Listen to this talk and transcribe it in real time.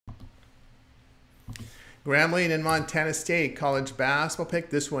Grambling and Montana State college basketball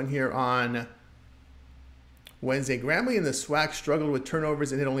pick. This one here on Wednesday. Grambling and the SWAC struggled with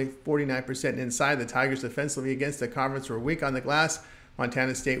turnovers and hit only 49% inside. The Tigers defensively against the conference were weak on the glass.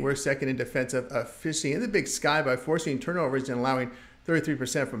 Montana State were second in defensive efficiency in the Big Sky by forcing turnovers and allowing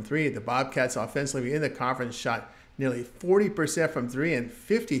 33% from three. The Bobcats offensively in the conference shot nearly 40% from three and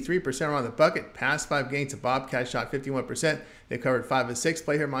 53% around the bucket. Past 5 games, the Bobcats shot 51%. They covered 5 of 6.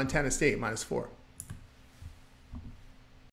 Play here, Montana State -4.